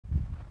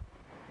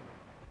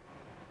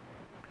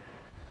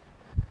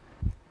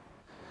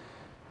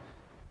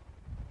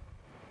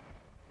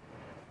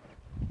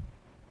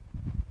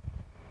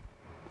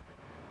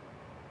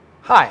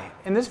Hi,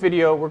 in this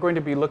video we're going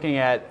to be looking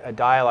at a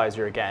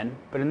dialyzer again,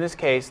 but in this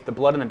case the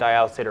blood and the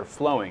dialysate are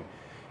flowing.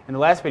 In the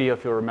last video,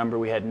 if you'll remember,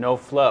 we had no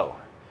flow.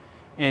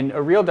 In a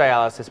real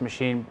dialysis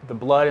machine, the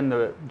blood and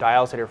the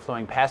dialysate are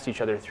flowing past each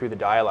other through the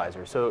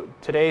dialyzer. So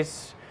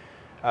today's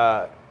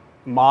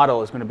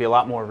model is going to be a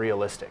lot more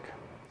realistic.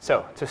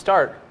 So to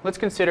start, let's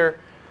consider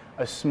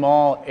a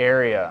small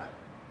area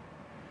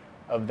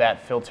of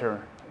that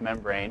filter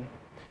membrane,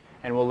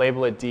 and we'll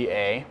label it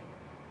DA.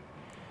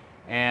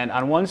 And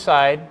on one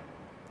side,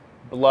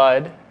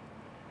 blood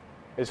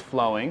is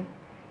flowing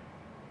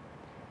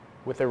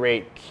with a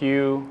rate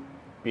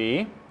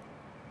QB.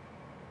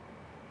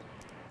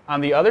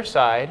 On the other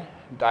side,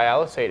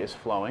 dialysate is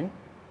flowing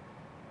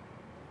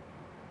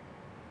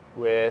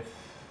with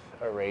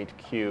a rate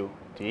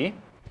QD.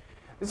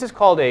 This is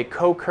called a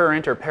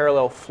co-current or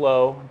parallel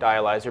flow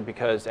dialyzer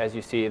because, as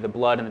you see, the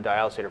blood and the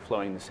dialysate are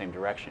flowing in the same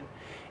direction.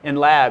 In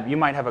lab, you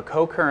might have a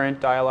co-current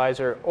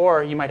dialyzer,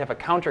 or you might have a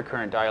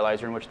counter-current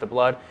dialyzer in which the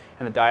blood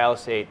and the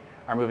dialysate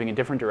are moving in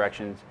different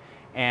directions.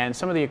 And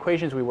some of the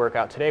equations we work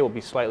out today will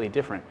be slightly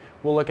different.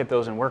 We'll look at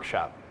those in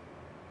workshop.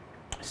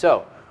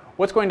 So,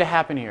 what's going to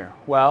happen here?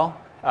 Well,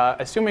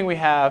 assuming we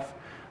have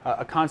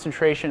a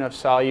concentration of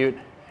solute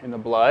in the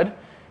blood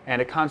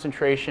and a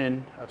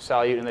concentration of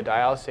solute in the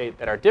dialysate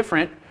that are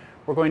different,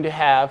 we're going to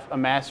have a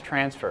mass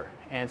transfer.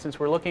 And since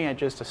we're looking at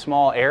just a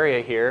small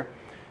area here,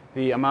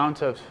 the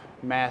amount of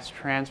mass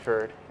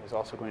transferred is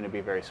also going to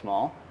be very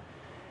small.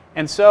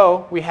 And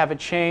so we have a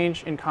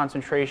change in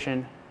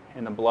concentration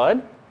in the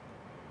blood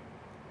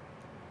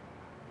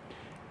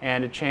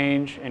and a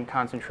change in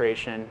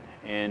concentration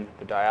in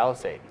the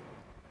dialysate.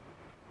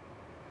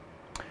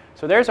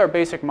 So there's our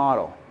basic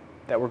model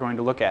that we're going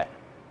to look at.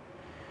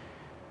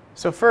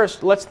 So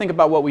first, let's think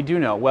about what we do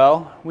know.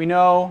 Well, we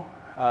know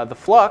the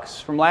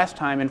flux from last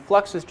time, and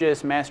flux is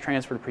just mass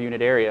transferred per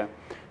unit area.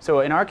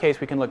 So in our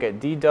case, we can look at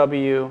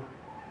dW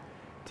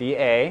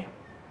dA,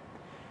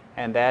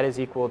 and that is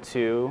equal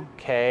to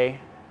K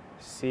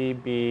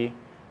CB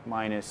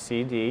minus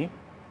CD,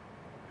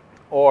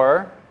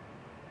 or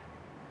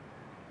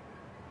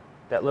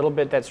that little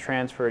bit that's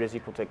transferred is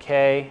equal to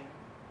K,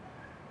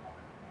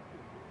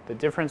 the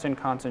difference in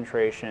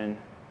concentration,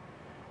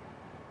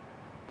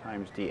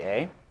 times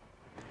dA.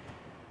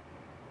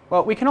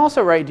 Well, we can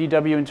also write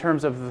dW in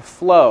terms of the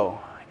flow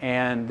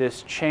and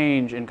this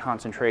change in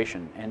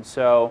concentration. And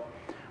so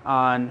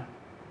on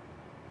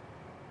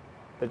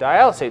the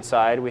dialysate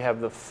side, we have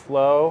the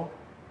flow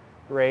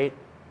rate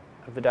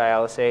of the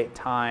dialysate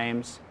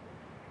times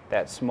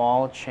that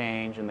small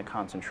change in the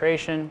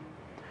concentration.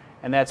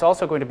 And that's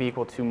also going to be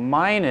equal to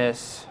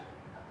minus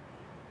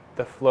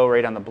the flow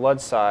rate on the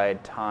blood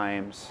side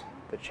times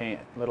the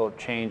little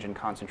change in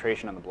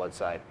concentration on the blood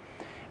side.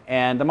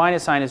 And the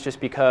minus sign is just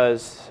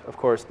because, of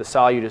course, the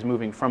solute is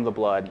moving from the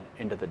blood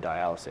into the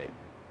dialysate.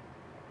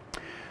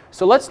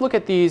 So let's look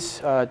at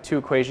these two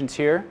equations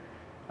here.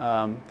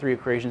 Three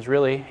equations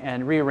really,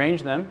 and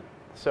rearrange them.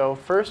 So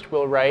first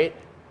we'll write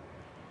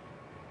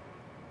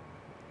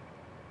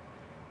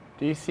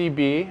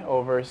dCB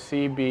over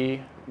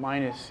CB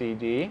minus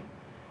CD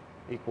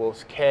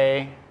equals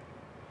K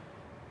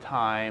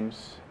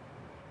times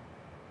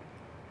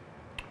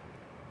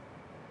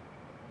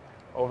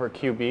over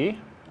QB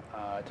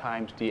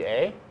times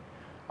dA.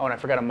 Oh, and I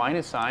forgot a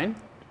minus sign.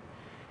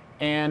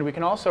 And we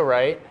can also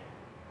write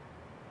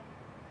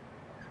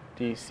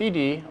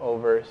dCD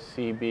over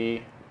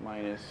CB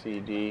minus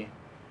CD.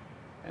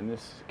 In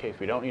this case,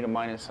 we don't need a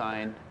minus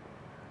sign.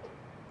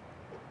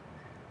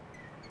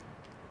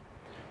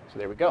 So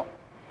there we go.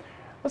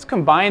 Let's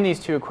combine these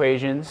two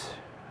equations,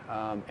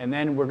 and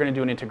then we're going to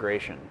do an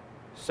integration.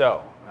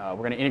 So we're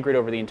going to integrate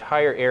over the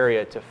entire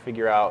area to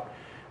figure out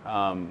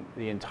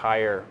the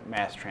entire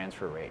mass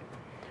transfer rate.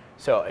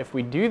 So if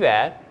we do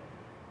that,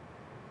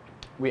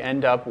 we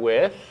end up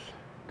with,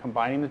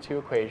 combining the two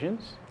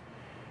equations,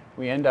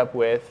 we end up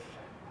with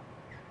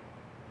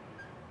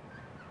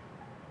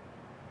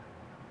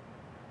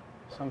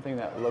something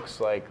that looks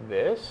like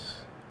this.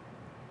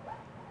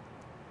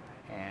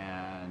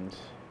 And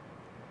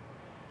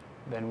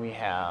then we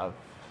have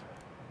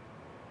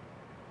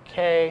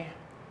K,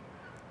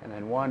 and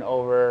then 1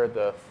 over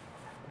the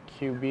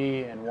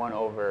QB and 1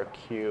 over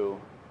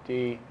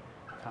QD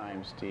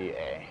times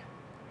dA.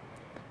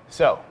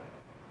 So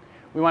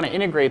we want to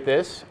integrate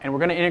this, and we're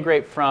going to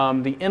integrate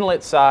from the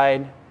inlet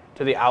side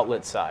to the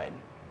outlet side.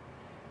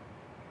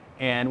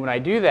 And when I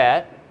do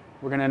that,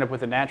 we're going to end up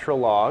with a natural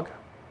log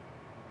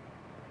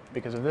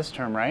because of this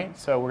term, right?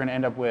 So we're going to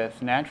end up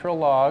with natural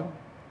log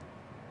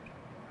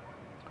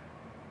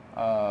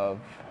of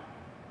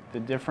the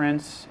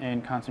difference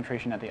in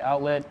concentration at the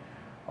outlet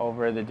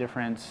over the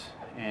difference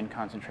in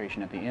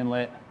concentration at the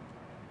inlet.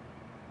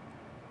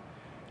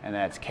 And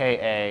that's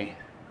Ka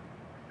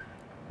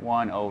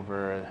 1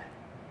 over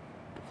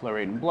the flow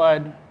rate in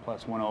blood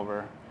plus 1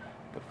 over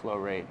the flow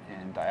rate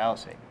in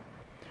dialysate.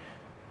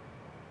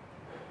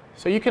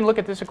 So you can look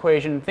at this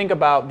equation and think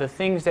about the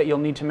things that you'll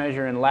need to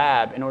measure in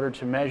lab in order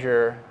to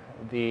measure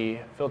the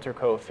filter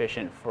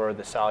coefficient for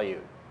the solute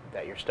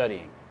that you're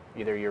studying,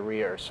 either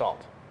urea or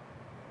salt.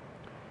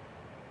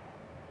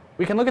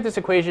 We can look at this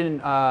equation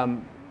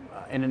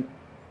and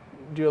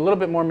do a little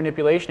bit more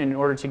manipulation in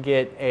order to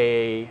get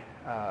an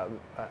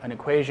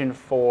equation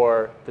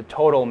for the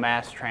total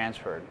mass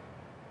transferred.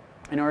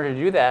 In order to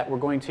do that, we're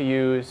going to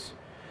use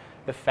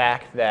the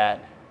fact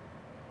that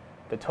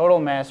the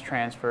total mass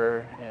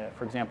transfer,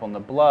 for example, in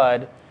the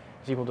blood,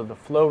 is equal to the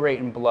flow rate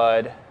in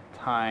blood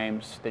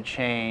times the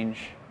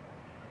change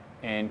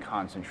in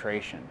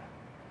concentration,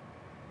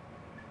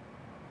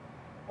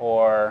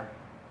 or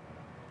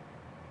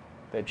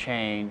the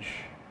change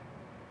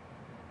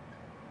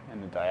in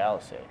the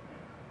dialysate,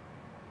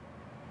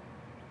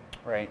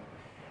 right?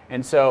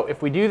 And so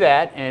if we do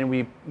that and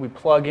we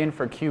plug in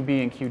for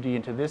QB and QD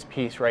into this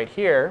piece right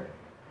here,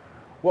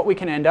 what we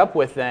can end up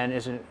with then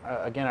is,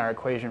 again, our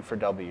equation for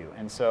W.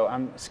 And so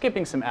I'm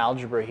skipping some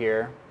algebra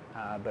here,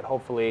 but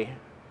hopefully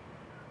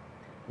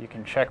you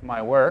can check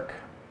my work.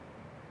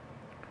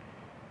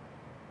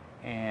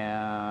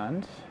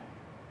 And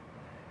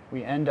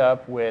we end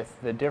up with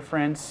the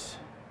difference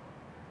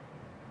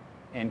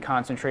in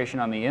concentration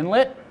on the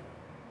inlet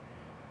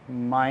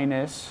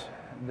minus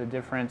the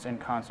difference in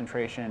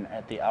concentration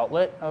at the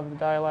outlet of the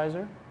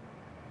dialyzer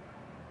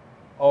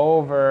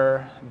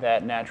over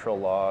that natural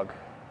log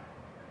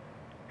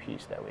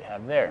piece that we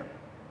have there.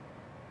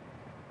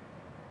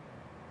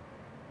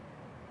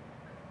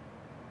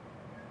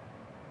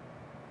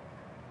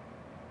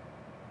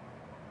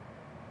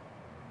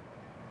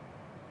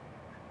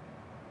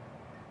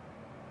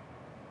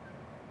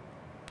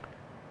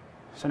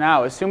 So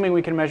now, assuming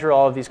we can measure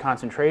all of these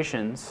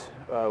concentrations,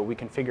 we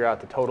can figure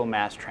out the total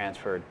mass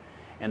transferred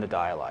in the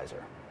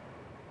dialyzer.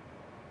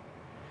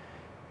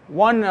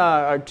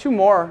 Two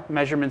more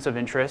measurements of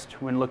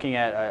interest when looking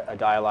at a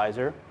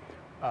dialyzer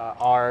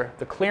are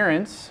the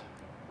clearance,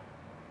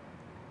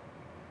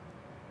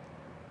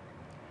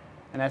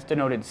 and that's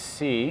denoted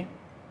C,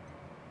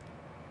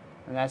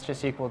 and that's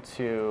just equal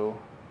to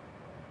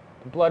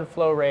the blood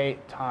flow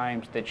rate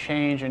times the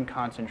change in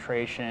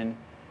concentration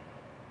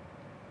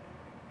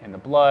in the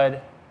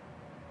blood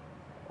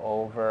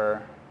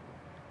over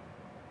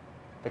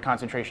the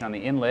concentration on the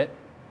inlet.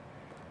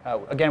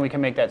 Again, we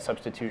can make that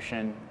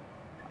substitution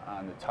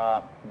on the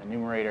top, in the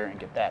numerator, and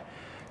get that.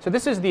 So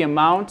this is the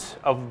amount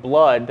of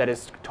blood that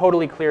is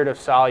totally cleared of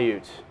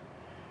solute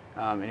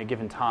in a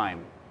given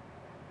time.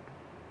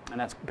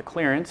 And that's the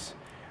clearance.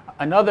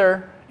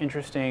 Another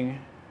interesting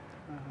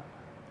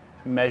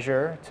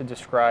measure to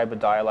describe a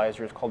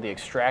dialyzer is called the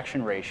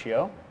extraction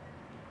ratio.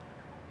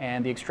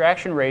 And the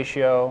extraction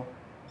ratio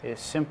is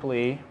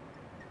simply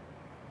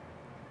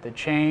the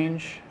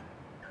change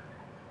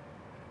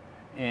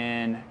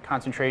in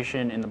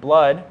concentration in the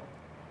blood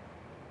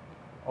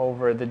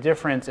over the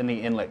difference in the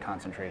inlet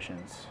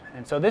concentrations.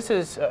 And so this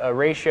is a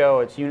ratio,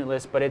 it's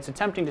unitless, but it's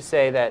attempting to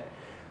say that,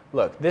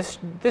 look, this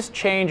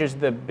change is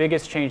the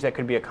biggest change that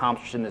could be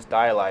accomplished in this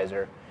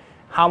dialyzer.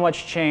 How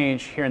much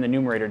change here in the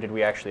numerator did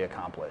we actually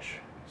accomplish?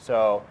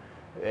 So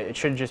it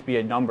should just be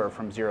a number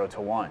from 0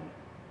 to 1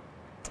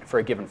 for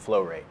a given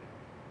flow rate.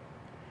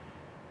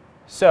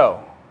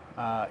 So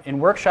in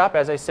workshop,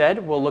 as I said,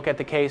 we'll look at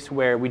the case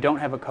where we don't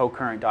have a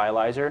co-current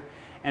dialyzer,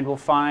 and we'll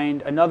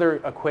find another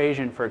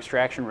equation for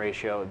extraction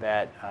ratio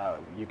that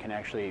you can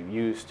actually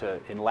use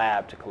in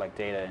lab to collect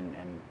data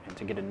and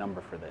to get a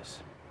number for this.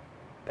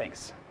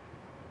 Thanks.